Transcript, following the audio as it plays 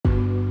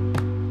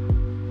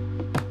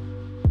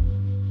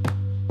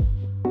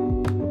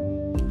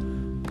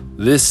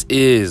This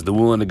is the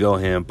Willing to Go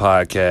Ham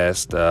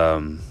podcast,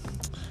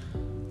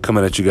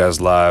 coming at you guys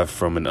live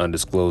from an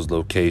undisclosed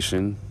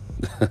location,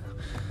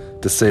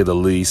 to say the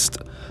least.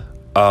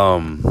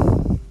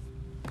 So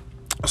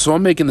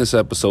I'm making this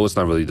episode. It's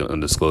not really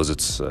undisclosed.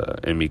 It's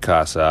in mi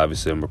casa.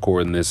 Obviously, I'm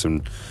recording this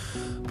and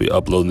be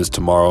uploading this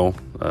tomorrow.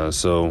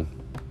 So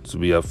this will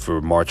be up for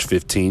March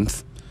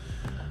 15th.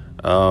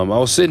 I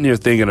was sitting here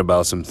thinking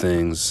about some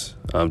things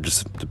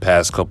just the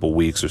past couple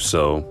weeks or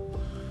so.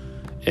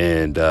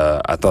 And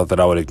I thought that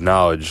I would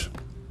acknowledge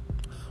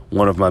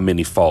one of my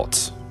many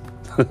faults.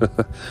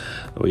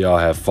 We all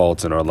have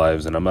faults in our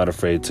lives, and I'm not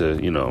afraid to,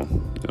 no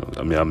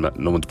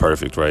one's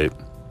perfect, right?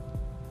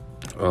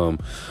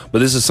 But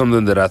this is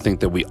something that I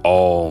think that we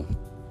all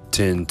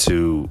tend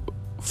to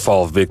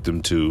fall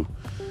victim to.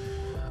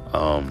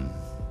 And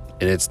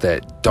it's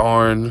that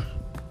darn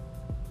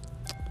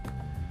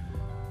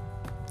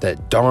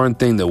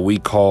thing that we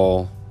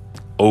call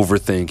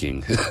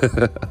overthinking.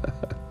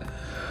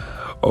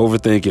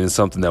 Overthinking is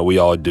something that we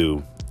all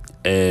do.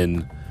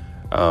 And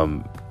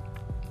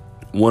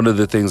one of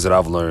the things that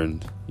I've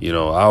learned, I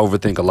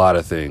overthink a lot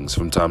of things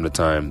from time to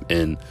time.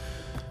 And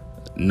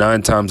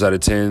 9 times out of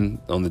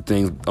 10 on the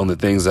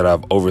things that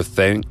I've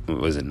overthink,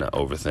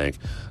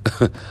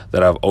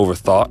 that I've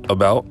overthought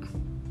about,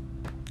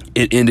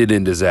 it ended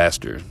in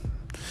disaster.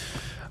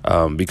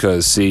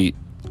 Because see,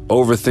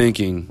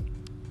 overthinking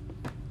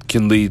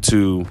can lead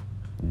to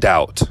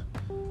doubt.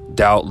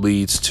 Doubt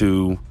leads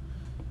to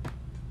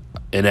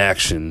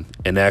inaction.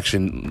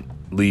 Inaction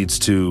leads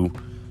to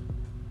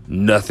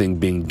nothing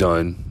being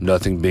done.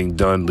 Nothing being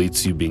done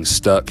leads to you being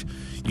stuck.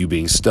 You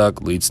being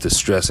stuck leads to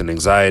stress and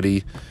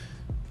anxiety,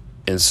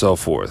 and so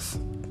forth.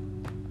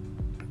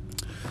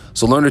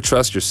 So learn to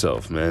trust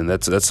yourself, man.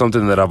 That's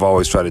something that I've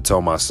always tried to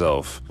tell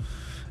myself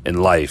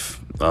in life.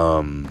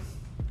 Growing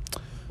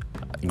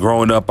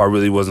up, I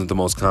really wasn't the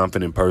most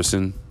confident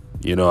person.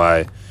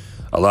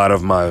 A lot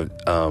of my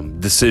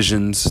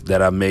decisions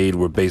that I made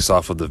were based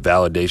off of the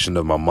validation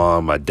of my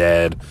mom, my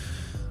dad,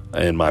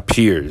 and my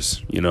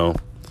peers,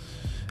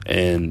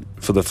 And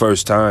for the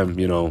first time,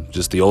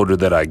 just the older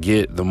that I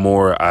get, the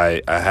more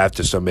I have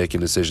to start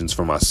making decisions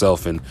for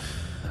myself. And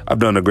I've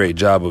done a great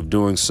job of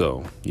doing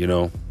so,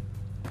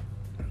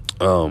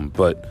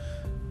 But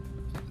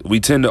we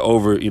tend to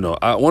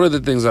one of the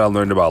things that I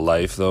learned about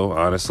life, though,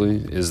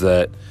 honestly, is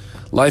that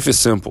life is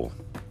simple,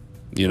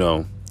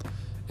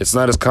 It's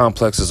not as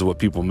complex as what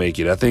people make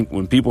it. I think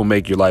when people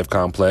make your life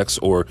complex,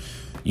 or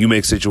you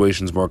make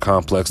situations more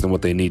complex than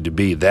what they need to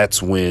be,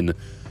 that's when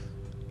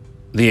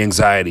the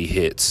anxiety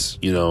hits,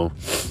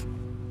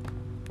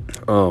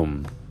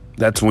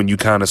 That's when you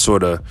kind of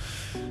sort of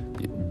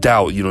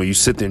doubt, you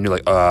sit there and you're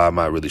like, I'm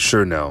not really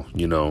sure now,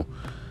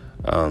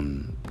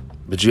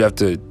 But you have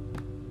to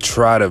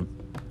try to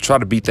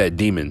beat that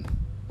demon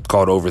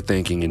called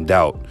overthinking and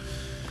doubt.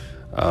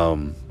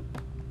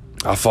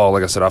 I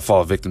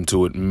fall victim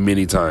to it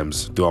many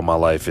times throughout my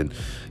life. And,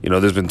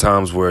 there's been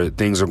times where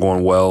things are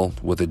going well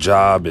with a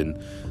job and,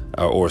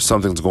 or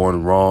something's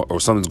going wrong or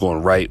something's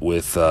going right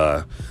with,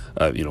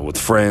 with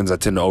friends. I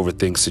tend to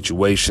overthink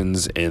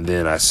situations, and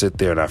then I sit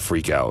there and I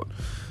freak out.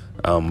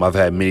 I've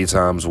had many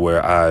times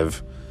where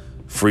I've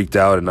freaked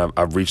out and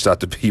I've reached out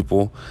to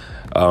people,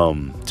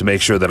 to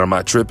make sure that I'm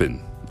not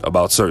tripping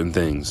about certain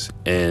things.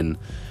 And,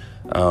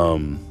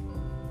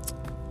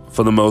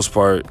 for the most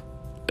part,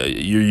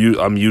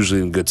 I'm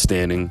usually in good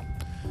standing,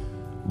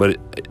 but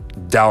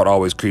doubt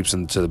always creeps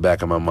into the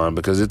back of my mind,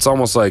 because it's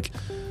almost like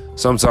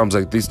sometimes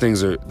like these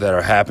things that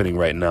are happening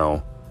right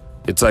now.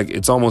 It's like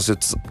it's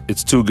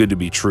too good to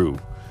be true.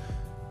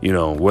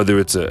 Whether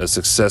it's a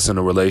success in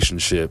a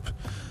relationship,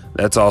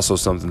 that's also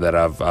something that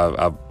I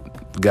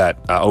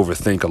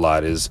overthink a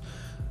lot is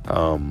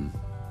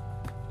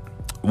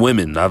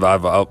women. I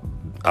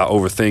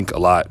overthink a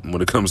lot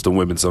when it comes to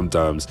women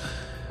sometimes.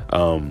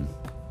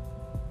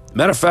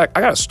 Matter of fact,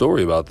 I got a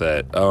story about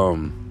that.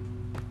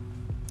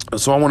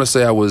 So I want to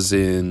say I was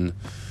I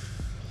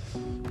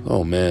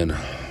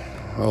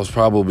was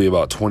probably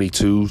about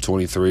 22,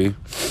 23.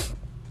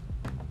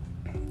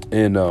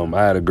 And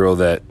I had a girl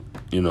that,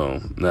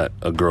 not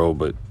a girl,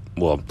 but,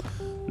 well,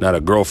 not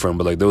a girlfriend,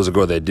 but, there was a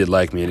girl that did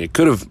like me. And it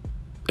could have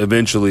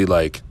eventually,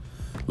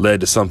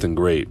 led to something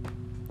great.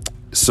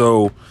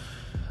 So,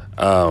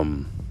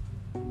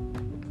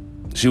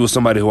 she was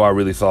somebody who I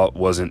really thought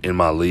wasn't in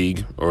my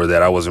league, or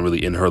that I wasn't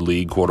really in her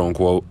league, quote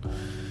unquote.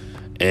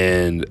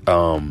 And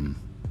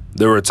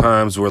there were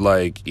times where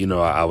I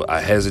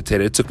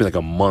hesitated. It took me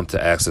a month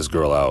to ask this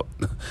girl out.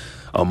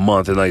 A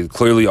month. And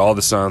clearly all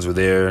the signs were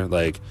there.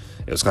 It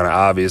was kind of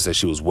obvious that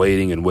she was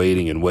waiting and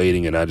waiting and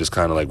waiting. And I just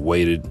kind of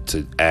waited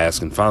to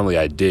ask. And finally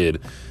I did.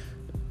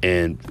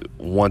 And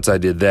once I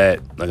did that,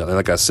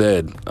 like I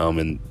said,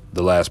 in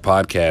the last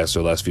podcast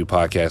or last few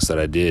podcasts that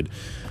I did,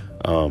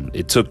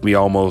 it took me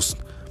almost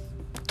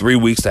 3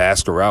 weeks to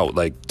ask her out,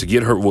 to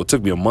get her. Well, it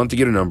took me a month to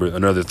get her number,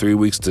 another 3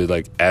 weeks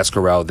to ask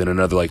her out, then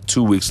another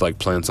 2 weeks to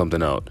plan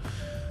something out.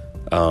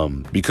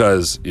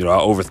 Because, I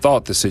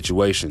overthought the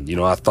situation.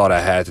 I thought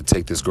I had to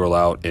take this girl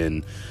out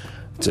and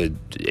to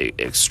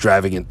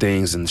extravagant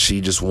things, and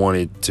she just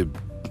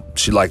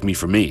she liked me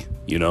for me,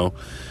 you know.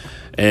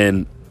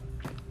 And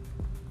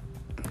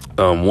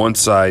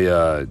once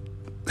I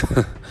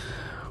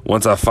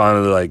once I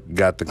finally like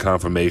got the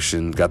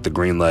confirmation, got the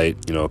green light,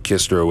 you know,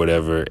 kissed her or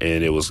whatever,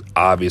 and it was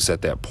obvious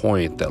at that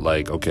point that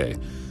like, okay,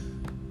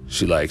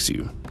 she likes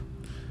you.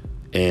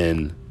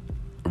 And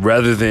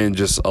rather than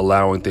just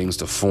allowing things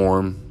to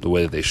form the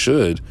way that they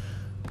should,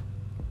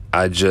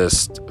 I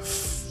just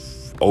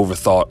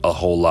overthought a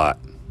whole lot.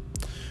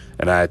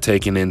 And I had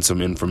taken in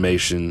some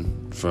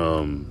information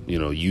from, you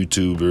know,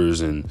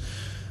 YouTubers and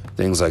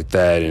things like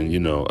that. And, you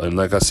know, and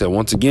like I said,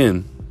 once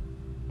again,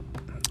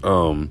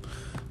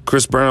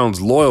 Chris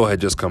Brown's Loyal had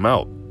just come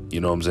out,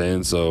 you know what I'm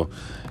saying? So,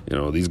 you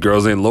know, these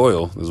girls ain't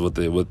loyal is what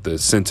the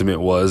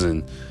sentiment was.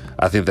 And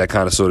I think that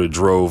kind of sort of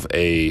drove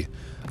a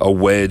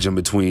wedge in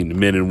between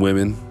men and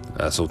women.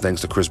 So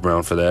thanks to Chris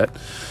Brown for that.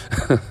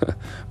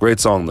 Great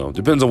song, though.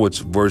 Depends on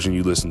which version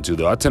you listen to,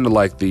 though. I tend to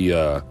like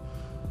the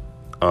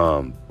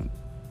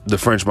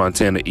French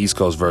Montana East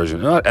Coast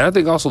version. And I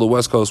think also the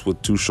West Coast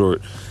with Too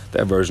Short,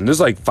 that version. There's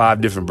like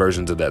 5 different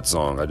versions of that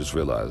song, I just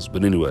realized.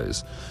 But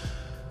anyways,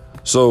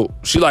 so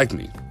she liked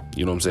me,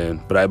 you know what I'm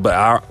saying? But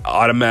I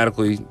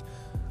automatically,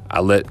 I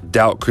let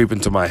doubt creep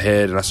into my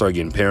head, and I started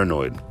getting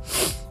paranoid.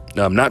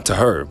 Not to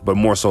her, but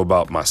more so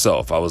about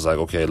myself. I was like,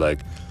 okay, like,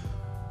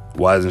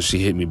 why doesn't she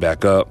hit me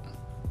back up?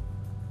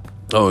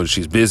 Oh,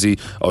 she's busy.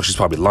 Oh, she's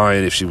probably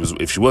lying. If she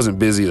wasn't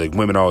busy, like,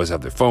 women always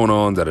have their phone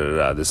on,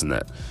 this and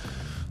that.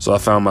 So I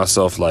found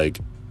myself like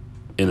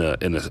in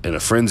a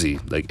frenzy,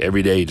 like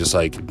every day, just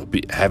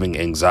like having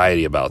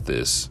anxiety about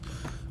this,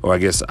 or I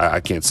guess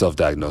I can't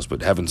self-diagnose,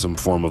 but having some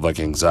form of like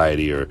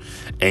anxiety or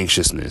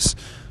anxiousness,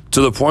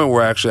 to the point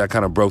where actually I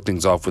kind of broke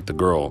things off with the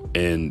girl,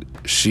 and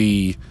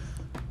she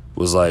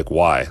was like,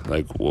 "Why?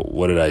 Like,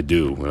 what did I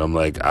do?" And I'm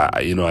like,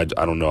 I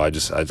don't know. I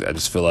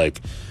just feel like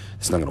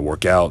it's not gonna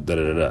work out.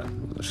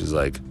 She's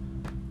like,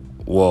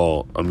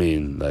 "Well, I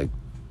mean, like."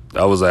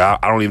 I was like, I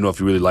don't even know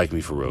if you really like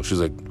me for real. She's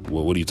like,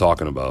 well, what are you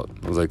talking about?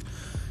 I was like,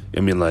 I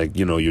mean, like,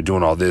 you know, you're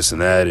doing all this and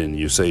that, and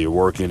you say you're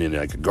working, and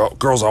like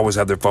girls always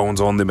have their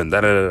phones on them, and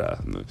da.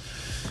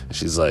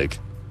 She's like,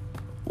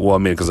 well, I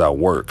mean, because I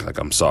work. Like,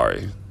 I'm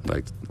sorry.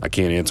 Like, I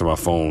can't answer my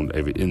phone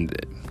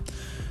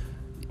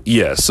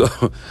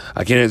so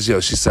I can't answer. You know,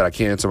 she said I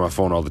can't answer my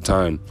phone all the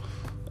time.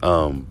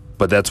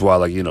 But that's why,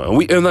 like, you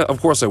know, and of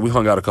course, like, we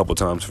hung out a couple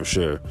times for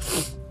sure.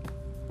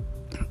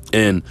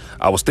 And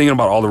I was thinking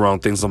about all the wrong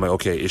things. I'm like,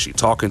 okay, is she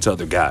talking to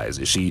other guys?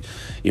 Is she,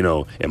 you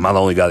know, am I the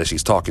only guy that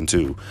she's talking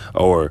to?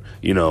 Or,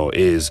 you know,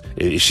 is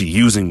she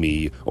using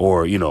me?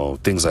 Or, you know,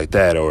 things like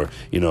that. Or,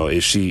 you know,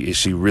 is she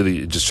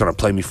really just trying to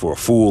play me for a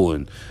fool?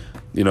 And,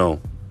 you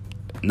know,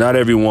 not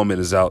every woman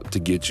is out to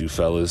get you,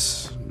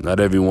 fellas. Not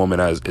every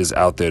woman is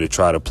out there to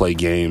try to play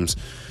games.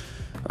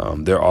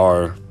 There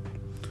are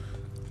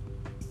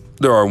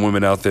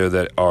women out there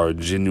that are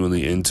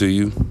genuinely into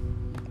you.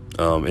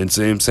 And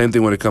same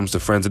thing when it comes to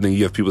friends. I think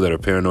you have people that are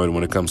paranoid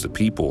when it comes to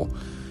people,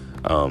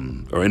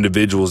 or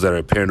individuals that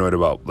are paranoid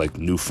about like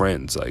new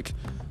friends. Like,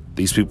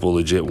 these people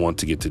legit want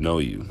to get to know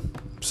you.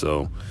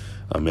 So,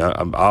 I mean,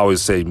 I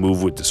always say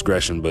move with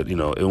discretion, but you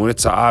know, when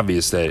it's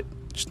obvious that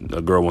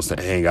a girl wants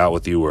to hang out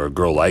with you or a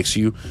girl likes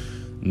you,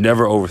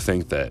 never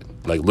overthink that.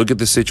 Like, look at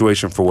the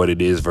situation for what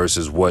it is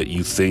versus what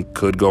you think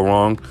could go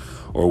wrong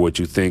or what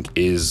you think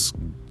is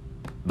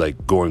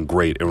like going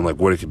great, and like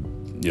what it could,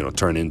 you know,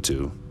 turn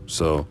into.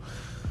 So,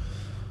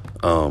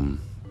 from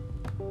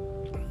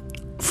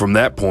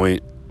that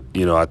point,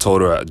 you know, I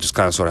told her just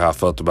kind of sort of how I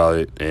felt about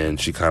it, and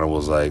she kind of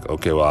was like,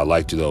 okay, well, I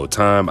liked you the whole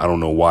time. I don't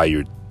know why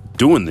you're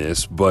doing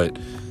this, but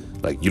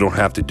like, you don't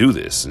have to do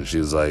this. And she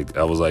was like,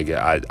 I was like,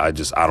 yeah, I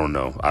don't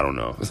know.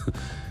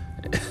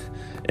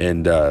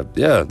 And,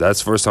 yeah, that's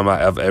the first time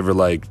I've ever,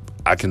 like,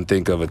 I can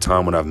think of a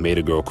time when I've made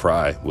a girl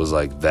cry was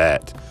like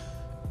that.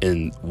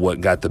 And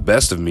what got the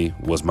best of me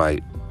was my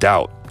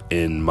doubt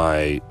and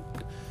my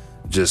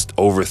just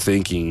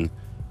overthinking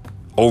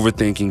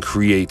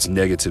creates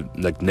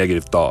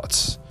negative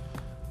thoughts.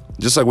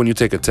 Just like when you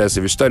take a test,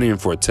 if you're studying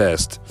for a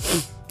test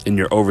and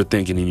you're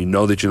overthinking and you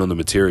know that you know the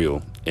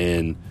material,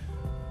 and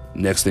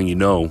next thing you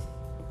know,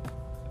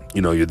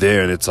 you're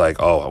there and it's like,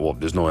 oh, well,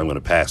 there's no way I'm going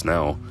to pass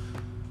now,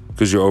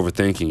 because you're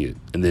overthinking it.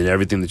 And then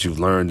everything that you've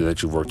learned and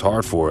that you've worked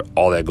hard for,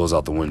 all that goes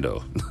out the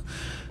window.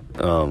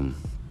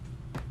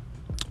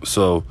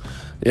 So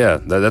yeah,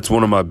 that's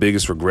one of my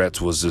biggest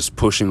regrets, was just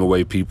pushing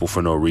away people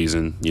for no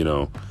reason.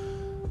 You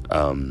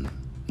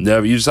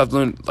just have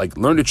to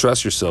learn to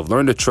trust yourself,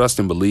 learn to trust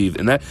and believe.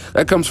 And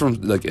that comes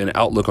from like an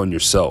outlook on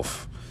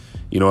yourself.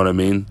 You know what I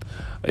mean?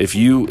 If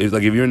you're an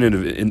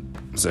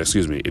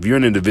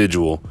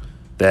individual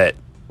that,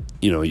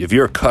 if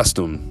you're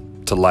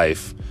accustomed to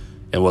life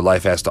and what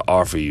life has to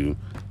offer you,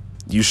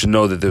 you should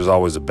know that there's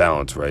always a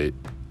balance, right?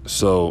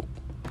 So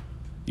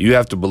you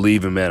have to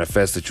believe and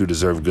manifest that you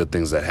deserve good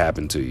things that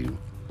happen to you.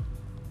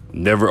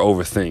 Never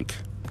overthink,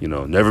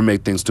 never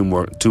make things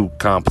too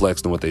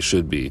complex than what they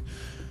should be.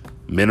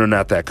 Men are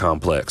not that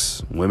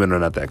complex. Women are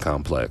not that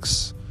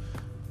complex.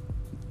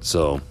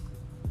 So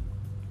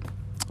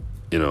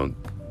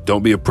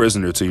don't be a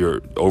prisoner to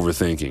your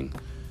overthinking.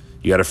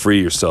 You got to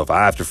free yourself.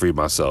 I have to free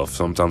myself.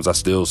 Sometimes I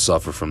still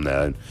suffer from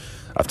that. And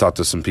I've talked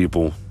to some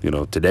people,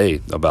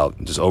 today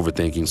about just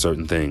overthinking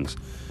certain things.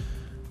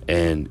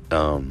 And,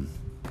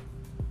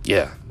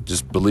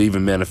 just believe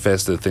and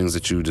manifest the things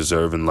that you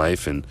deserve in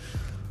life, and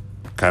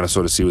kind of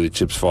sort of see where the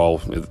chips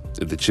fall.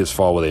 If the chips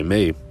fall where they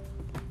may,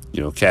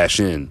 cash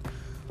in.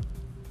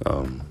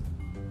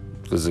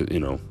 Because,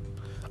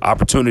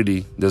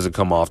 opportunity doesn't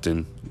come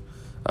often.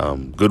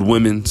 Good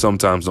women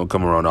sometimes don't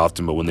come around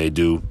often, but when they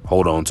do,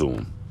 hold on to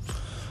them.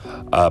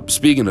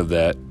 Speaking of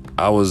that,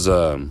 I was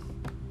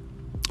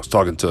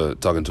talking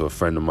to a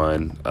friend of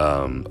mine.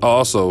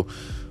 Also,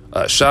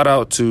 shout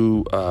out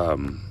to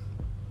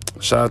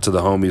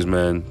the homies,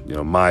 man.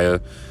 Maya.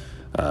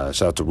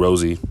 Shout out to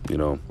Rosie.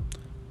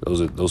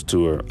 Those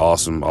two are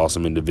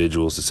awesome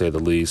individuals, to say the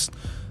least.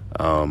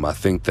 I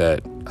think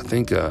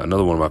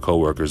another one of my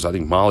coworkers, I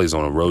think Molly's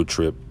on a road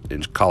trip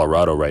in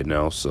Colorado right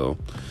now, so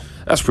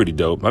that's pretty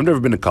dope. I've never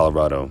been to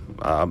Colorado.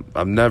 I've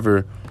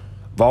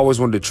always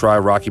wanted to try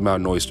Rocky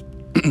Mountain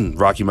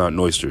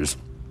oysters.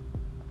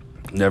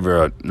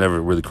 Never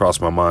really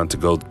crossed my mind to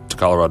go to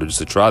Colorado just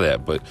to try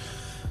that, but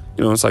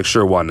it's like,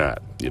 sure, why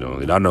not?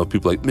 And I know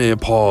people like, man,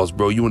 pause,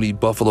 bro, you want to eat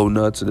buffalo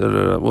nuts?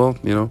 Well,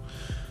 I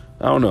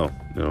don't know.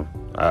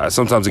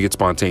 Sometimes it gets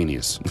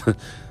spontaneous,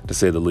 to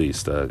say the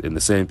least. And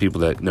the same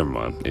people that, never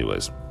mind.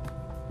 Anyways,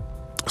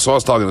 so I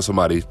was talking to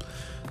somebody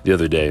the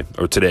other day,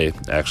 or today,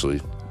 actually.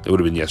 It would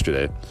have been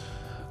yesterday,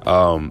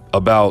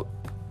 about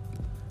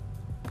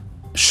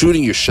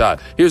shooting your shot.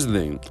 Here's the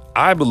thing.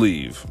 I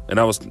believe, and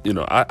I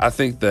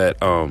think that,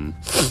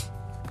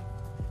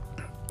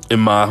 in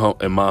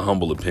my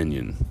humble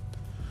opinion,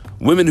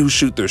 women who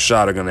shoot their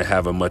shot are going to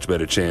have a much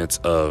better chance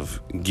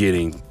of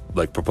getting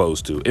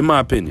proposed to. In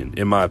my opinion,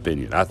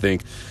 I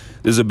think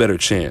there's a better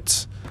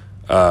chance,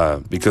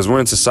 because we're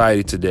in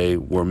society today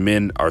where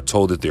men are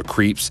told that they're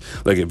creeps.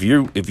 Like, if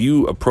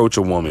you approach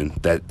a woman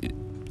that,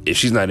 if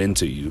she's not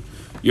into you,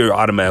 you're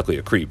automatically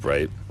a creep,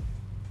 right?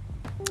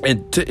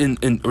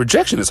 And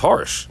rejection is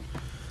harsh.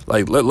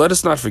 Like, let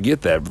us not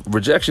forget that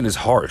rejection is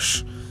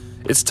harsh.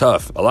 It's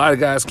tough. A lot of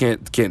guys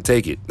can't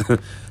take it.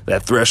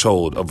 That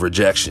threshold of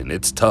rejection,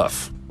 it's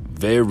tough,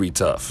 very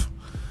tough.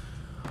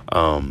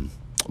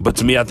 But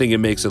to me, I think it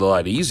makes it a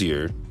lot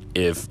easier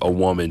if a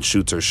woman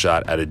shoots her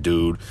shot at a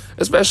dude,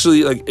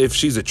 especially if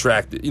she's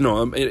attracted.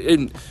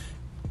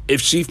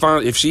 If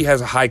she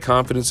has a high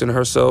confidence in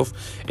herself,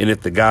 and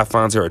if the guy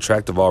finds her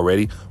attractive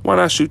already, why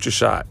not shoot your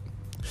shot?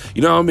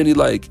 You know how many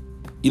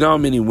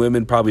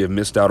women probably have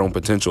missed out on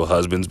potential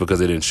husbands because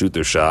they didn't shoot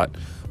their shot,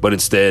 but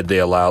instead they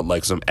allowed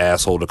some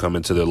asshole to come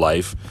into their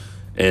life,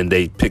 and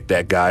they picked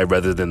that guy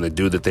rather than the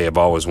dude that they have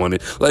always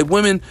wanted.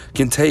 Women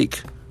can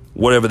take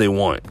whatever they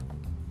want.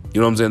 You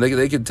know what I'm saying?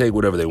 They can take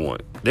whatever they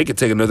want. They could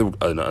take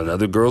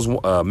another girl's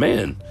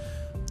man.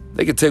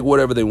 They could take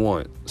whatever they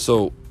want.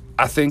 So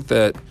I think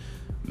that,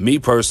 me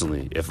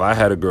personally, if I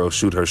had a girl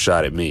shoot her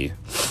shot at me,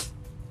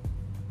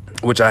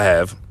 which I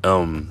have,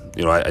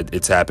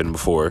 it's happened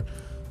before.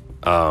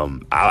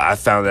 I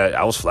found that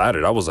I was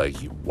flattered. I was like,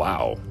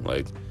 wow,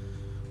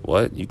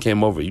 what? You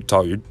came over, you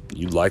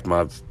liked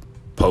my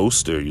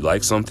post, or you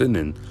liked something,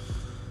 and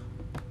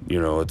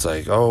it's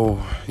like,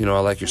 oh, I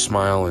like your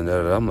smile, and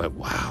I'm like,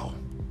 wow,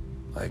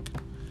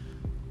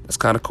 that's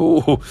kind of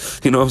cool.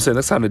 You know what I'm saying?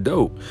 That's kind of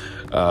dope.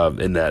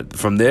 And that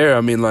from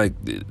there,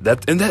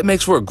 that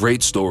makes for a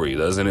great story,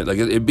 doesn't it?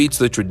 It beats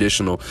the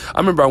traditional. I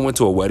remember I went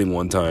to a wedding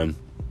one time,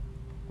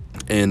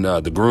 and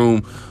the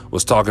groom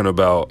was talking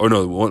about, one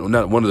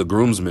of the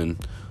groomsmen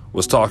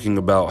was talking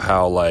about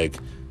how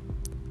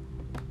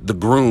the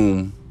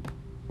groom,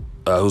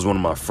 who's one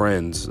of my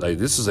friends,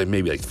 this is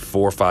maybe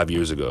 4 or 5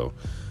 years ago,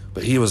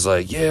 but he was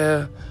like,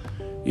 yeah,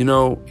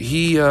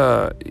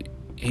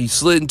 he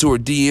slid into her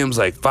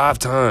DMs 5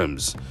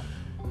 times.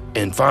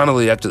 And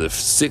finally, after the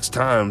 6th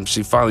time,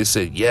 she finally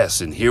said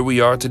yes. And here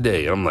we are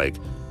today. I'm like,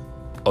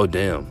 oh,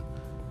 damn.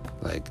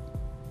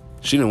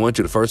 She didn't want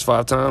you the first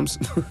 5 times.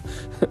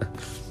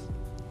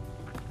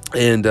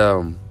 And,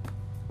 I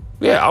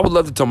would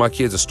love to tell my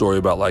kids a story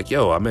about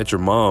yo, I met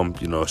your mom.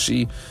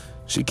 She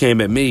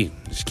came at me.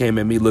 She came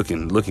at me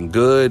looking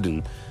good.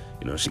 And,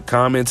 she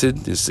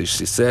commented. And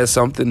she said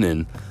something.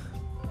 And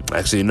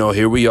actually,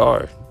 here we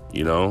are.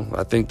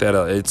 I think that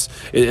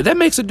that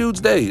makes a dude's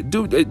day.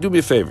 Do me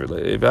a favor.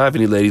 If I have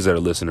any ladies that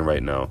are listening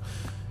right now,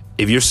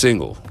 if you're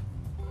single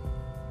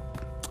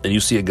and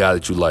you see a guy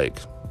that you like,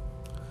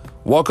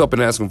 walk up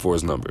and ask him for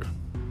his number.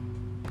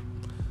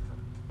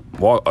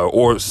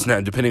 Or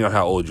snap, depending on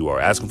how old you are,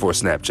 ask him for a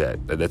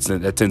Snapchat.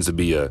 That tends to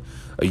be a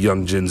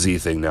young Gen Z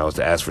thing now, is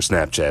to ask for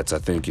Snapchats. I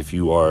think if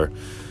you are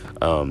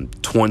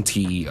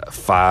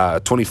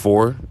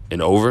 24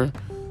 and over.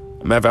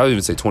 Matter of fact, I'll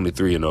even say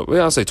 23 and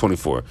over. I'll say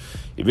 24.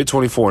 If you're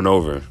 24 and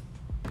over,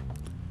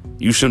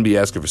 you shouldn't be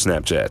asking for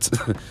Snapchats.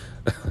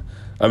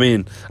 I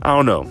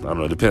don't know.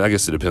 I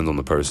guess it depends on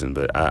the person,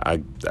 but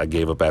I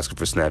gave up asking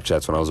for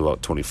Snapchats when I was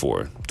about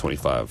 24,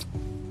 25.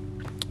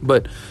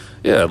 But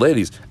yeah,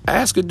 ladies,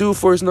 ask a dude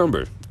for his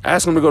number.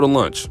 Ask him to go to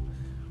lunch.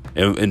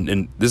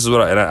 And this is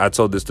what I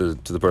told this to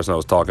the person I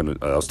was talking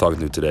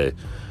to today.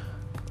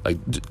 Like,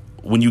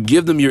 when you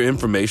give them your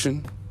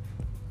information,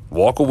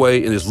 walk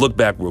away and just look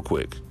back real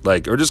quick,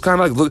 like, or just kind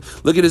of like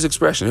look at his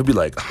expression. He'll be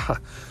like,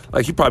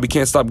 like he probably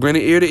can't stop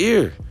grinning ear to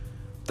ear.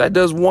 That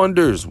does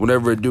wonders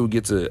whenever a dude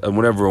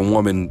whenever a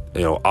woman,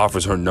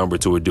 offers her number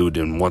to a dude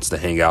and wants to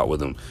hang out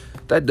with him.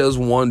 That does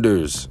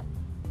wonders.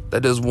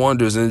 That does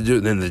wonders. And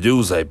then the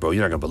dude's like, bro,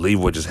 you're not gonna believe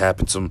what just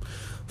happened. Some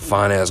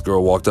fine ass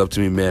girl walked up to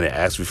me, man, and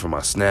asked me for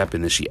my snap,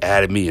 and then she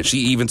added me, and she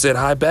even said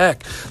hi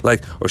back,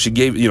 like, or she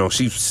gave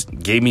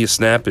me a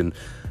snap, and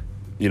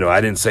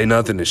I didn't say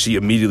nothing, and she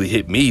immediately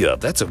hit me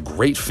up. That's a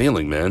great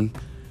feeling, man.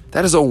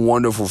 That is a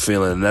wonderful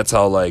feeling, and that's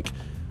how, like,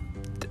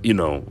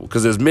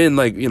 because as men,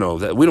 like,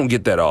 that we don't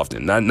get that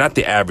often. Not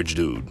the average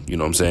dude, you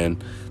know what I'm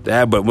saying?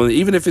 But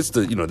even if it's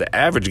the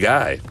average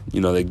guy,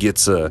 that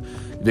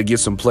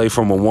gets some play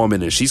from a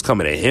woman, and she's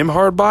coming at him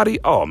hard body.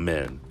 Oh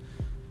man,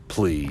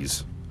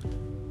 please,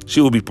 she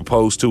will be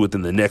proposed to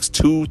within the next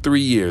 2-3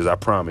 years. I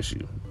promise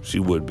you, she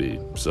would be.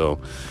 So,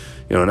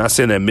 not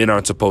saying that men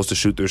aren't supposed to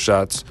shoot their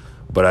shots,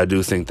 but I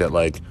do think that,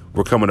 like,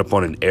 we're coming up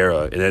on an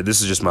era, and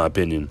this is just my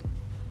opinion.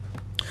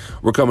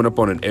 We're coming up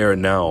on an era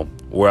now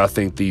where I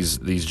think these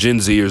Gen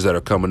Zers that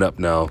are coming up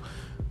now,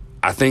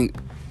 I think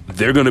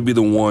they're going to be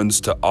the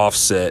ones to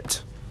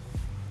offset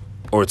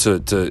or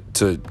to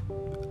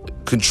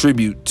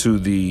contribute to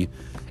the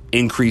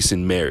increase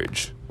in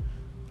marriage.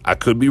 I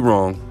could be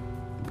wrong,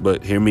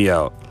 but hear me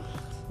out.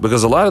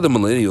 Because a lot of the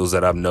millennials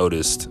that I've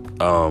noticed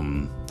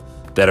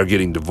that are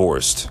getting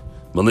divorced,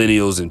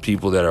 millennials and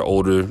people that are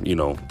older,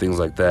 things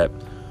like that,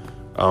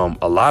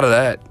 a lot of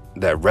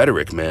that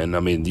rhetoric, man. I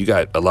mean, you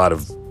got a lot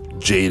of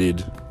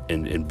jaded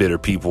and bitter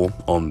people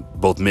on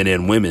both men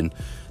and women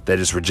that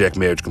just reject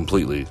marriage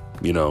completely,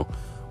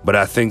 But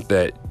I think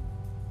that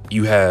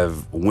you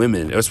have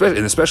women,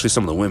 especially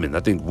some of the women. I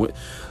think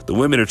the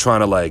women are trying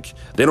to, like,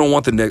 they don't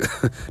want the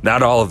next,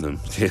 not all of them.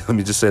 Okay, let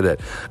me just say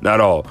that. Not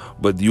all,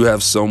 but you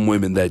have some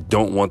women that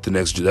don't want the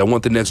next, that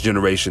want the next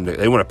generation.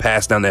 They want to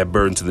pass down that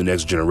burden to the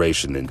next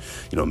generation. And,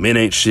 men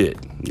ain't shit,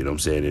 you know what I'm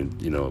saying?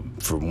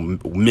 And, for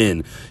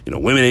men,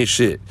 women ain't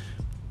shit.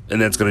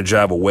 And that's going to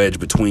drive a wedge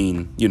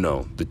between,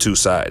 the two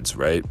sides,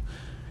 right?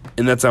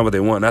 And that's not what they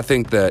want. And I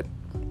think that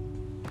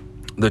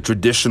the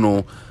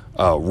traditional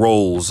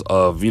roles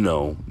of,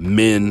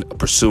 men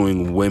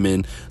pursuing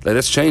women,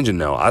 that's changing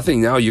now. I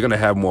think now you're going to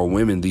have more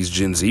women, these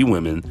Gen Z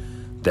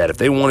women, that if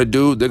they want to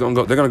do, they're going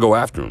to go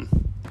after them.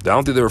 I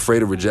don't think they're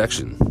afraid of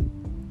rejection.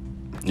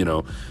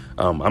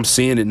 I'm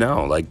seeing it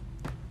now. Like,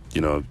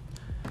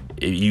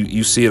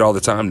 you see it all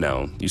the time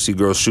now. You see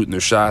girls shooting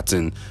their shots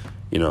and,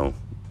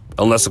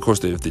 unless, of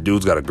course, if the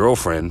dude's got a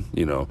girlfriend,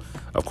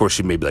 of course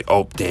she may be like,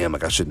 oh, damn,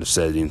 like I shouldn't have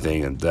said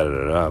anything and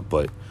da-da-da-da.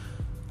 But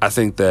I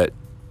think that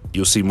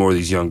you'll see more of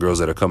these young girls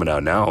that are coming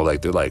out now,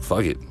 like, they're like,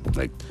 fuck it.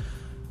 Like,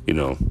 I'm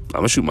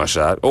going to shoot my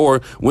shot.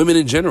 Or women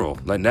in general.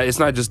 Like, it's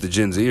not just the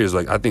Gen Zers.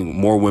 Like, I think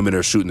more women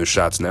are shooting their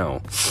shots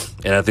now.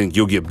 And I think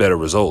you'll get better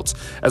results.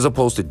 As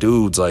opposed to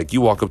dudes, like,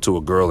 you walk up to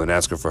a girl and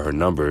ask her for her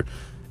number,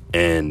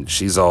 and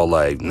she's all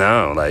like,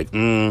 no, like,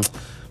 nah,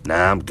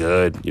 I'm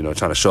good. Trying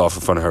to show off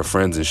in front of her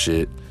friends and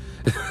shit.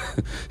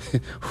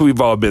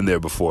 We've all been there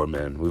before,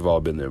 man. We've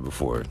all been there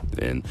before.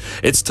 And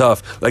it's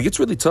tough. Like, it's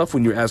really tough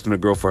when you're asking a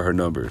girl for her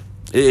number.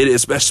 It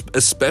is,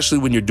 especially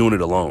when you're doing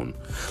it alone.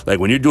 Like,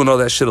 when you're doing all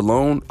that shit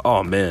alone,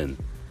 oh, man.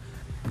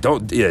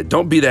 Don't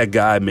be that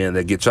guy, man,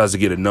 that tries to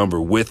get a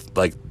number with,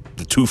 like,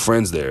 the two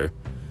friends there.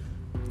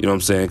 You know what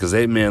I'm saying? Because,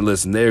 hey, man,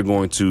 listen, they're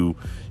going to,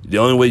 the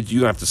only way,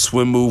 you're going to have to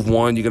swim move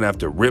one, you're going to have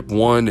to rip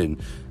one,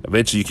 and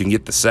eventually you can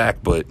get the sack,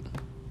 but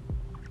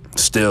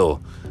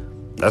still,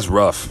 that's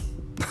rough.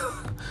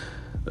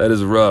 That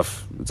is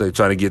rough. It's like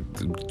trying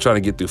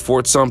to get through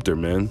Fort Sumter,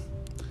 man.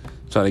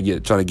 Trying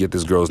to get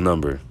this girl's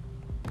number.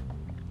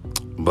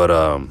 But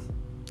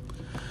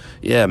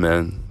yeah,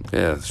 man.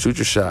 Yeah, shoot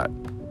your shot.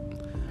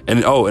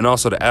 And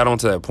also to add on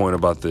to that point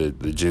about the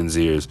Gen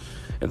Zers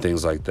and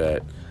things like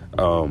that.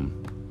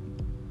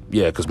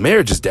 Yeah, because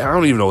marriage is down. I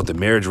don't even know what the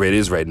marriage rate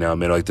is right now,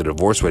 man. Like, the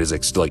divorce rate is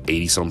like still like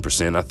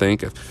 80-some%, I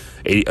think. I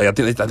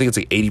think it's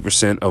like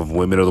 80% of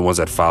women are the ones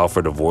that file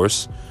for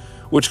divorce,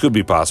 which could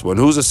be possible. And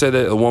who's to say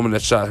that a woman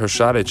that shot her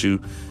shot at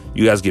you,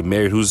 you guys get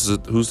married? Who's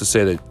to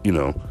say that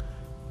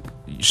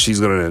she's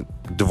gonna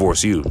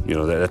divorce you?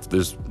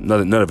 There's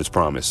none of it's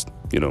promised.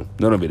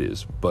 None of it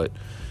is. But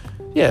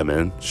yeah,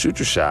 man, shoot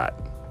your shot.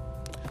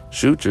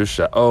 Shoot your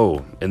shot.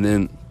 Oh, and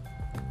then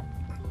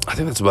I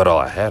think that's about all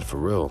I had for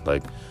real.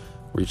 Like,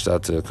 reached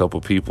out to a couple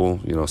people,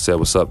 said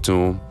what's up to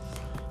them.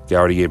 I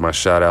already gave my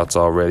shout outs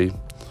already.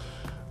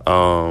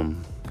 I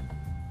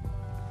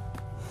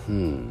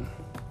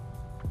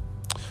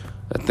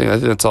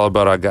think that's all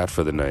about I got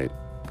for the night.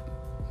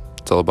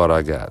 That's all about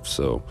I got.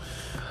 So,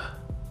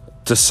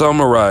 to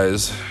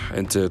summarize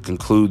and to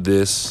conclude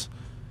this,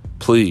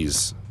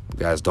 please,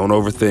 guys, don't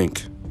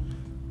overthink.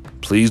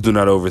 Please do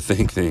not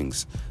overthink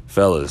things,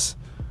 fellas.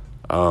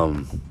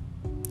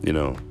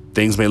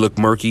 Things may look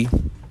murky,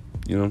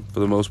 for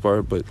the most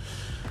part, but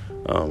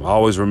I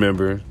always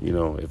remember,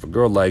 if a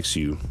girl likes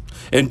you,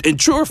 and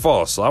true or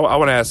false, I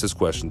want to ask this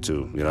question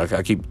too.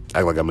 I keep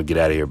acting like I'm gonna get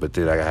out of here, but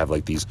then I have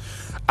like these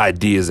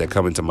ideas that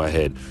come into my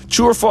head.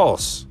 True or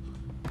false?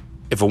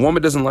 If a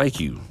woman doesn't like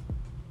you,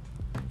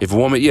 if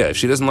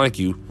she doesn't like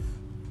you,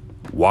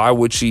 why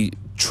would she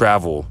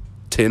travel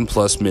 10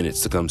 plus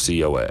minutes to come see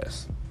your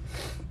ass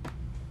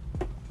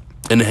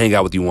and to hang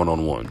out with you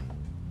one-on-one?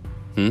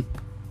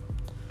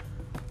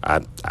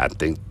 I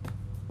think,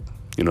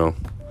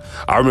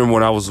 I remember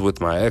when I was with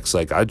my ex,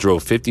 like I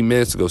drove 50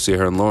 minutes to go see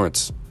her in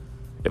Lawrence.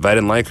 If I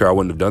didn't like her, I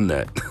wouldn't have done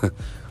that.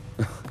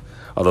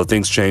 Although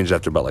things changed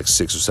after about like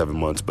 6 or 7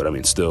 months, but I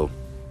mean, still.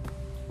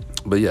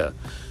 But yeah,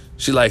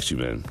 she likes you,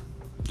 man.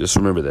 Just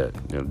remember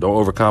that. Don't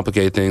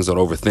overcomplicate things. Don't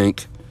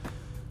overthink.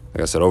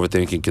 Like I said,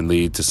 overthinking can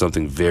lead to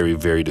something very,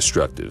 very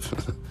destructive.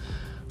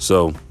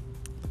 So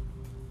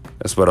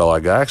that's about all I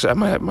got.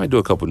 Actually, I might do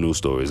a couple news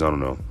stories. I don't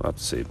know. I'll have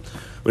to see.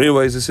 But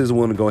anyways, this is the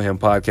One to Go Ham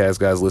podcast,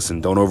 guys.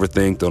 Listen, don't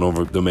overthink.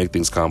 Don't make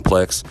things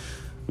complex.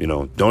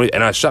 Don't.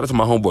 And I shout out to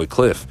my homeboy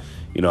Cliff.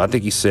 I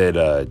think he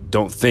said,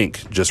 don't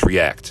think, just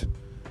react.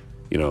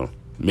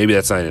 Maybe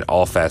that's not in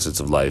all facets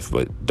of life,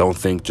 but don't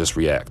think, just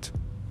react.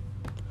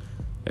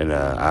 And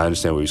I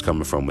understand where he's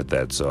coming from with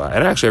that. So,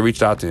 and actually, I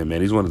reached out to him, man.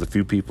 He's one of the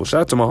few people.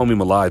 Shout out to my homie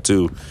Malai,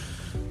 too.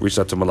 Reached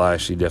out to Malai.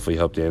 She definitely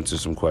helped answer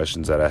some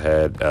questions that I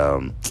had.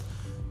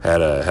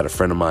 Had a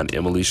friend of mine,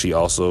 Emily. She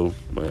also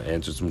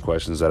answered some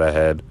questions that I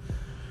had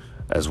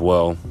as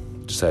well.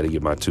 Just had to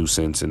get my 2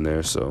 cents in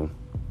there. So,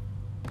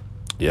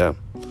 yeah.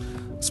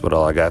 That's about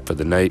all I got for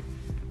the night.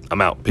 I'm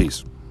out.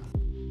 Peace.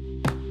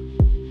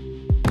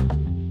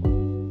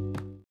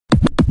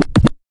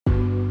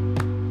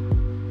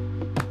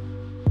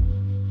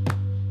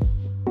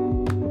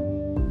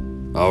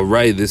 All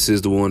right, this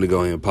is the One to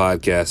Go Ham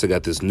podcast. I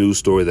got this news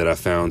story that I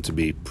found to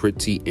be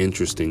pretty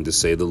interesting, to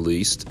say the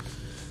least.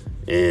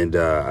 And,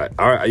 a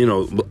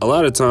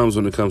lot of times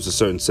when it comes to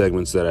certain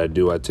segments that I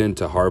do, I tend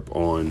to harp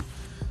on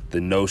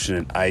the notion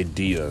and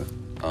idea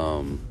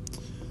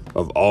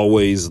of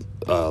always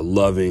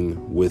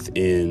loving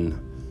within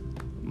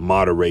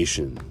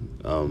moderation.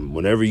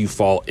 Whenever you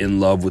fall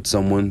in love with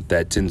someone,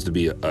 that tends to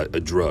be a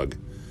drug.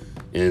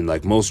 And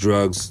like most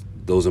drugs,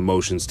 those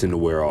emotions tend to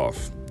wear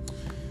off.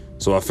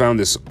 So I found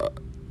this,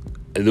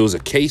 there was a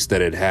case that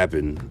had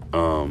happened.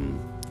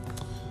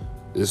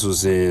 This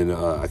was in,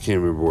 I can't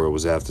remember where it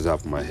was at the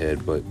top of my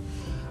head, but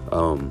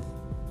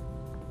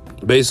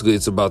basically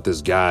it's about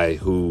this guy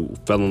who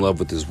fell in love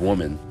with this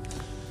woman,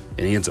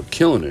 and he ends up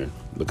killing her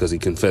because he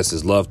confessed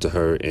his love to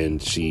her,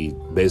 and she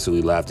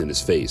basically laughed in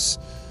his face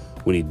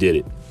when he did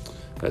it.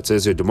 It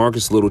says here,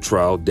 DeMarcus Little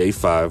trial, day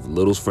 5.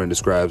 Little's friend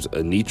describes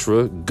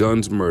Anitra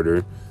Gunn's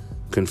murder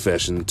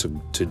confession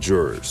to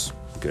jurors.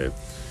 Okay.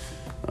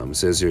 It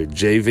says here,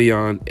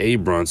 Javion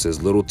Abron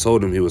says Little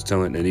told him he was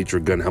telling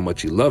Anitra Gunn how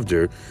much he loved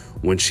her.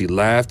 When she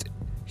laughed,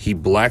 he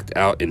blacked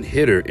out and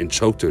hit her and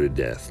choked her to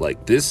death.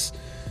 Like this,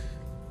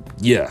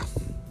 yeah,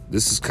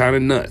 this is kind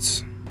of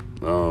nuts.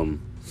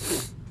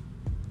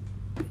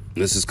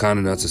 This is kind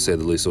of nuts to say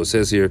the least. So it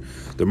says here,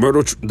 the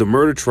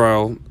murder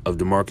trial of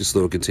DeMarcus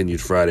Little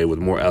continued Friday with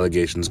more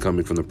allegations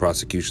coming from the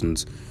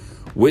prosecution's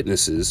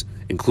witnesses,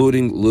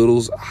 including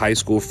Little's high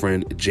school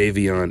friend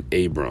Javion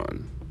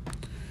Abron.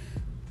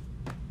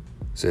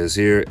 Says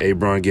here,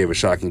 Abron gave a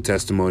shocking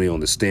testimony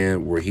on the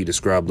stand where he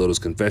described Little's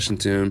confession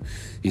to him.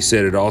 He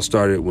said it all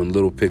started when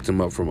Little picked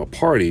him up from a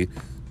party.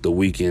 The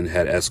weekend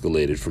had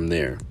escalated from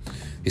there.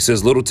 He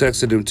says Little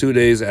texted him 2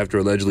 days after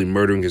allegedly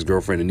murdering his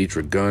girlfriend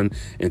Anitra Gunn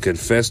and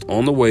confessed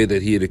on the way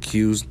that he's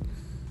accused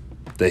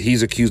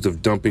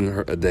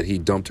of he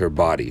dumped her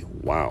body.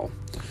 Wow.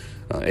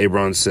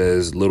 Abron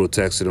says Little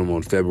texted him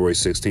on February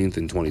 16th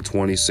in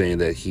 2020 saying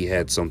that he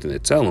had something to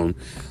tell him.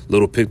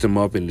 Little picked him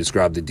up and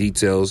described the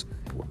details,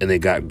 and they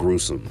got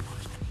gruesome.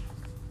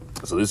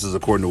 So this is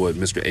according to what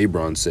Mr.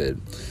 Abron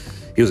said.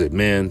 He was like,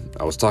 man,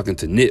 I was talking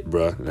to Nit,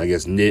 bruh. And I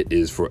guess Nit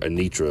is for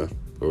Anitra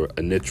or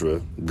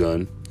Anitra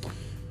Gunn.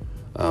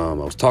 I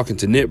was talking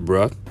to Nit,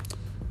 bruh.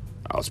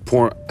 I was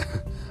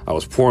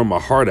pouring my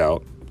heart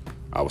out.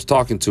 I was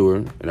talking to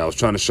her, and I was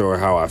trying to show her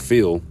how I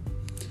feel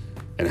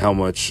and how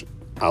much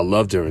I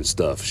loved her and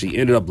stuff. She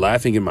ended up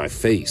laughing in my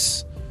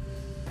face.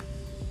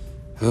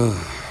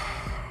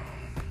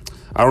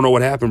 I don't know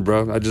what happened,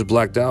 bro. I just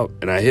blacked out,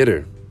 and I hit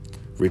her,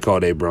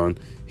 recalled Abron.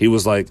 He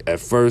was like, at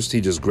first,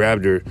 he just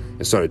grabbed her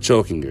and started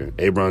choking her.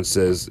 Abron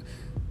says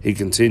he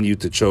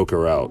continued to choke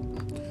her out.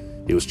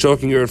 He was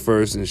choking her at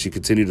first, and she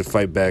continued to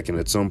fight back, and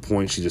at some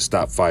point, she just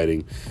stopped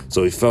fighting,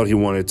 so he felt he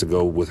wanted to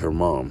go with her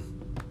mom.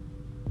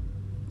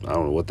 I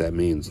don't know what that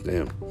means.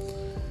 Damn.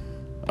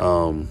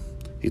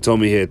 He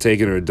told me he had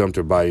taken her and dumped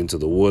her body into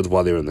the woods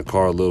while they were in the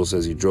car. Little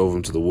says he drove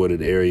him to the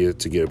wooded area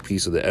to get a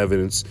piece of the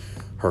evidence,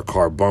 her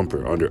car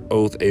bumper. Under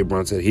oath,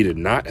 Abron said he did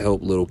not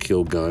help Little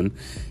kill Gunn,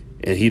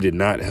 and he did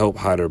not help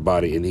hide her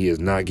body, and he is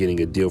not getting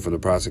a deal from the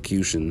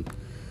prosecution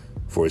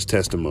for his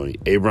testimony.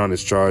 Abron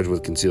is charged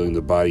with concealing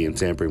the body and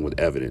tampering with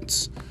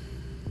evidence.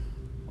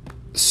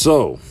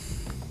 So,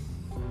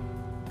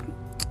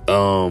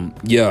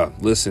 yeah,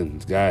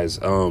 listen, guys,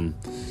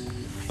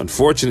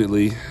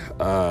 unfortunately,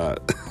 and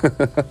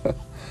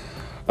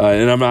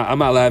I'm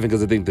not laughing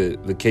because I think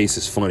that the case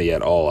is funny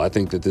at all. I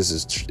think that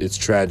it's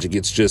tragic.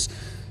 It's just,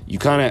 you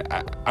kind of,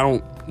 I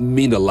don't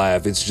mean to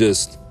laugh. It's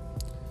just,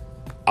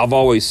 I've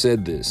always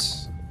said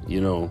this,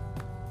 in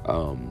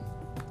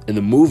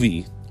the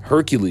movie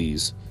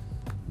Hercules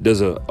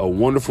does a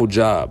wonderful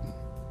job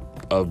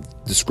of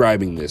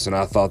describing this. And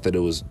I thought that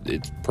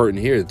it's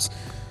pertinent here. It's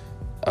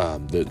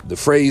the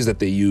phrase that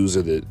they use,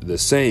 or the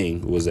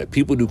saying was that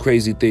people do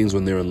crazy things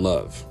when they're in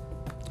love.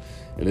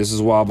 And this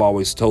is why I've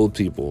always told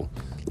people,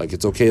 like,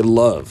 it's okay to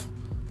love,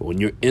 but when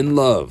you're in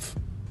love,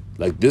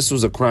 like, this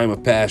was a crime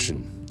of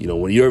passion.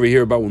 When you ever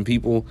hear about when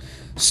people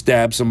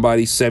stab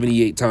somebody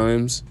 78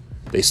 times,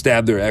 they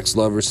stabbed their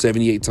ex-lover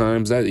 78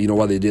 times. That, you know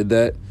why they did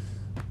that?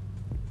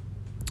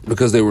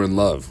 Because they were in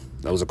love.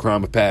 That was a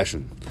crime of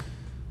passion.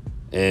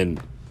 And,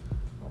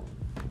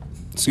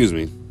 excuse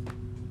me,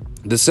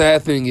 the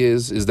sad thing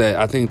is that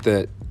I think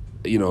that,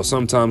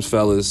 sometimes,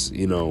 fellas,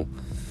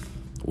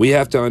 we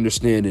have to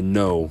understand and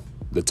know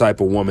the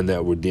type of woman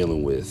that we're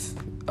dealing with.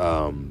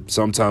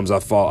 Sometimes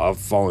I've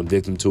fallen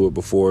victim to it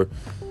before,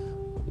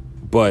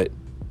 but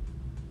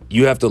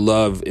you have to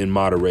love in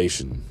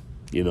moderation.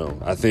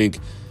 I think,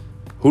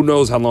 who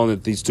knows how long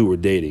that these two were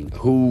dating?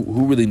 Who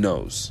really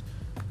knows?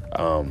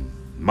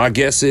 My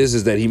guess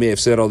is that he may have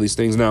said all these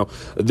things. Now,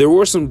 there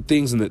were some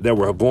things that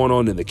were going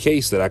on in the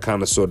case that I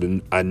kind of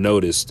I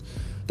noticed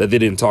that they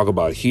didn't talk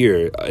about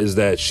here, is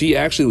that she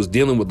actually was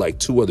dealing with like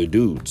two other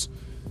dudes.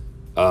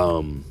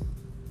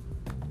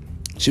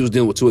 She was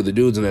dealing with two other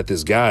dudes, and that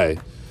this guy,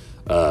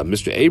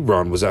 Mr.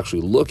 Abron, was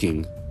actually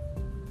looking.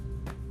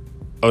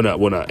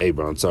 Not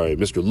Abron, sorry.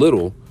 Mr.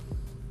 Little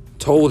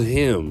told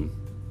him,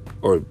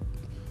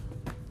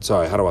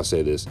 how do I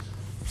say this?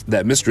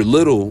 That Mr.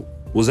 Little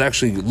was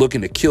actually looking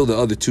to kill the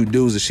other two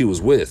dudes that she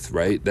was with,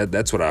 right?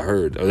 That's what I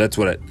heard. Or that's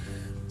what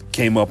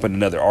came up in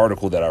another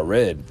article that I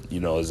read,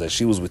 is that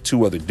she was with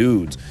two other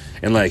dudes.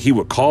 And like, he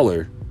would call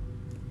her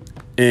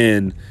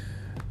and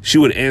she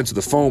would answer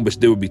the phone,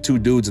 but there would be two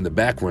dudes in the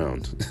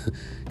background.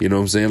 You know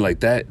what I'm saying? Like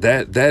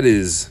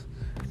that's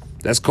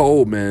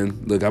cold,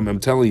 man. Look, I'm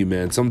telling you,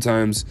 man,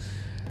 sometimes,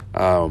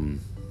 when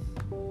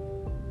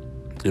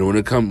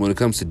it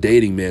comes to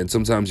dating, man,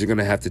 sometimes you're going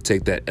to have to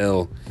take that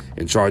L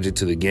and charge it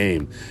to the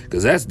game,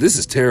 because this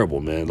is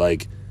terrible, man.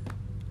 Like,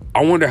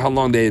 I wonder how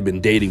long they had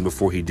been dating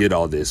before he did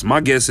all this.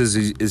 My guess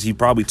is he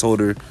probably told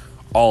her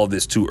all of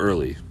this too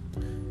early,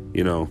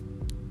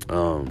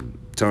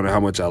 telling her how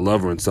much I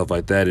love her and stuff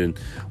like that. And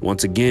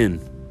once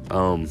again,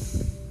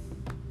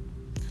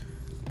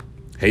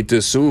 hate to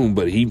assume,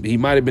 but he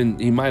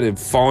might have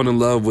fallen in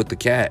love with the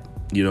cat,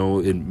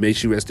 and may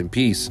she rest in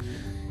peace.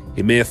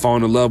 He may have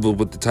fallen in love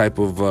with the type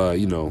of,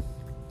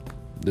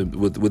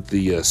 with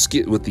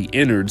the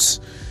innards,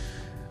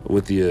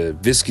 with the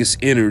viscous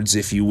innards,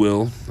 if you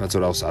will. That's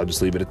what I'll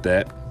just leave it at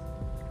that.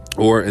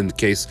 Or in the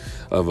case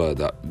of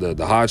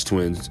the Hodge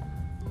twins,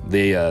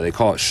 they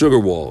call it sugar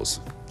walls.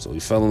 So he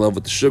fell in love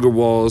with the sugar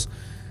walls,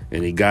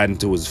 and he got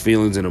into his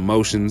feelings and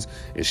emotions,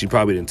 and she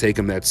probably didn't take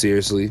him that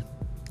seriously.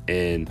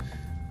 And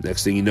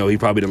next thing you know, he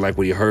probably didn't like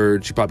what he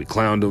heard. She probably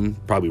clowned him,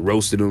 probably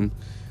roasted him.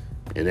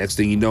 And next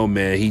thing you know,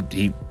 man,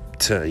 he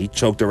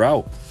choked her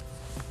out.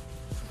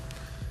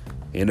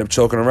 He ended up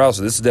choking her out.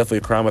 So this is definitely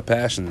a crime of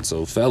passion.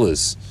 So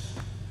fellas,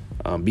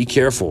 be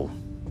careful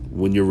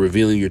when you're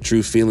revealing your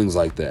true feelings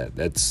like that.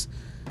 That's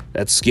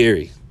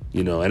scary,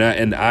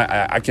 And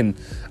I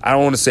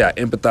don't want to say I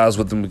empathize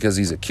with him because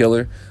he's a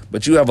killer,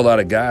 but you have a lot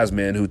of guys,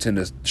 man, who tend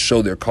to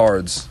show their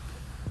cards,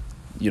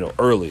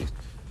 early.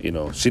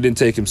 She didn't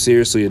take him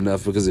seriously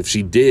enough, because if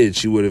she did,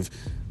 she would have.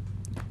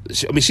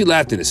 She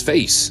laughed in his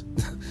face.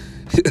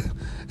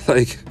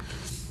 Like,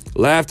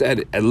 laughed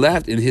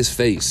in his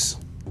face.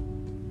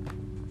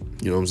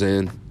 You know what I'm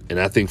saying? And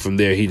I think from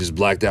there, he just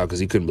blacked out because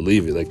he couldn't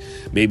believe it. Like,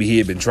 maybe he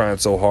had been trying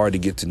so hard to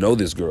get to know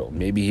this girl.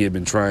 Maybe he had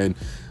been trying,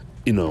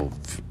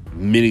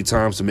 many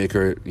times to make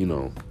her,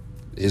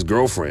 his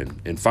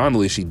girlfriend. And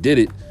finally, she did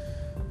it.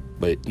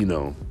 But,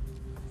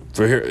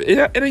 for her,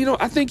 and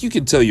I think you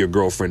can tell your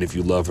girlfriend if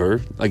you love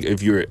her. Like,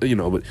 if you're,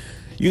 but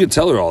you can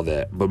tell her all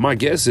that. But my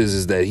guess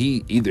is that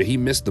either he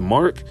missed the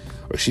mark,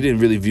 or she didn't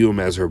really view him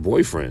as her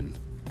boyfriend.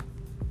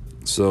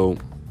 So,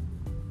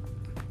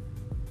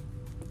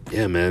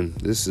 yeah, man,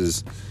 this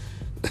is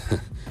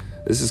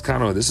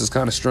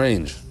kind of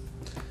strange,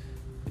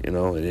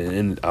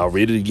 and I'll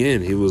read it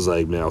again. He was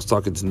like, man, I was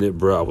talking to Nip,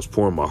 bro. I was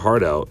pouring my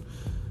heart out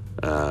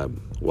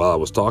while I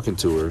was talking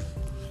to her.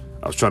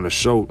 I was trying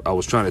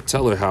to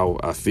tell her how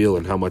I feel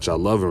and how much I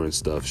love her and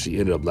stuff. She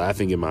ended up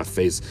laughing in my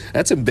face.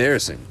 That's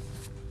embarrassing.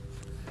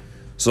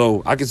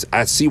 So I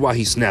see why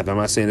he snapped. I'm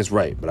not saying it's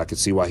right, but I can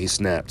see why he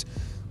snapped,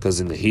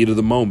 because in the heat of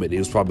the moment, he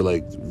was probably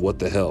like, what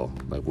the hell?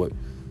 Like, what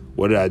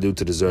did I do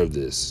to deserve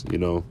this?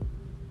 And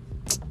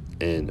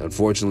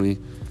unfortunately,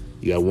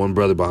 you got one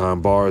brother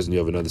behind bars and you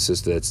have another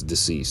sister that's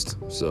deceased.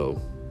 So,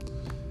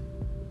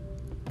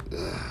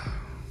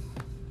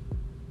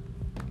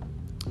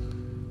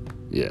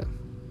 yeah,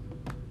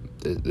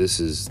 this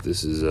is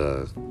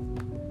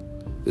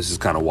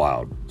kind of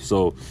wild.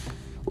 So,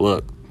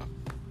 Look,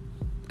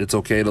 it's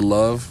okay to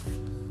love,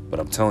 but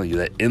I'm telling you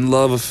that in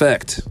love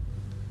effect,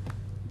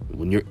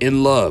 when you're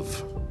in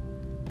love,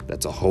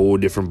 that's a whole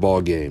different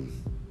ball game.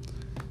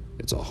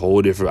 It's a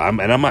whole different.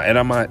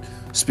 I might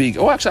speak.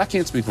 Oh, actually, I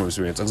can't speak from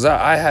experience because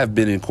I have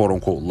been in quote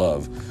unquote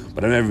love,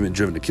 but I've never been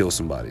driven to kill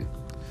somebody.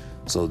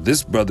 So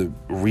this brother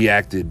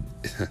reacted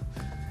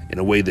in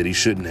a way that he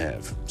shouldn't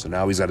have. So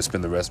now he's got to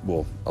spend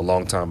a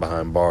long time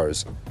behind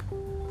bars.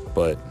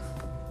 But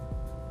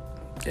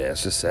yeah,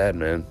 it's just sad,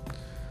 man.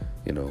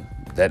 You know,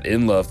 that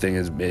in love thing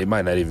it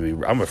might not even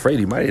be. I'm afraid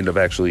he might end up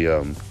actually.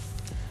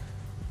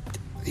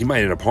 He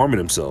might end up harming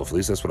himself. At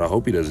least that's what I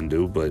hope he doesn't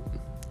do. But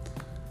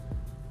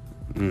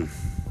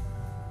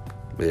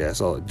yeah,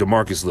 it's all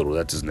DeMarcus Little.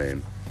 That's his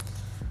name.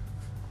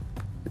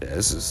 Yeah,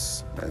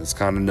 it's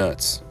kind of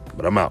nuts.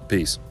 But I'm out.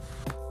 Peace.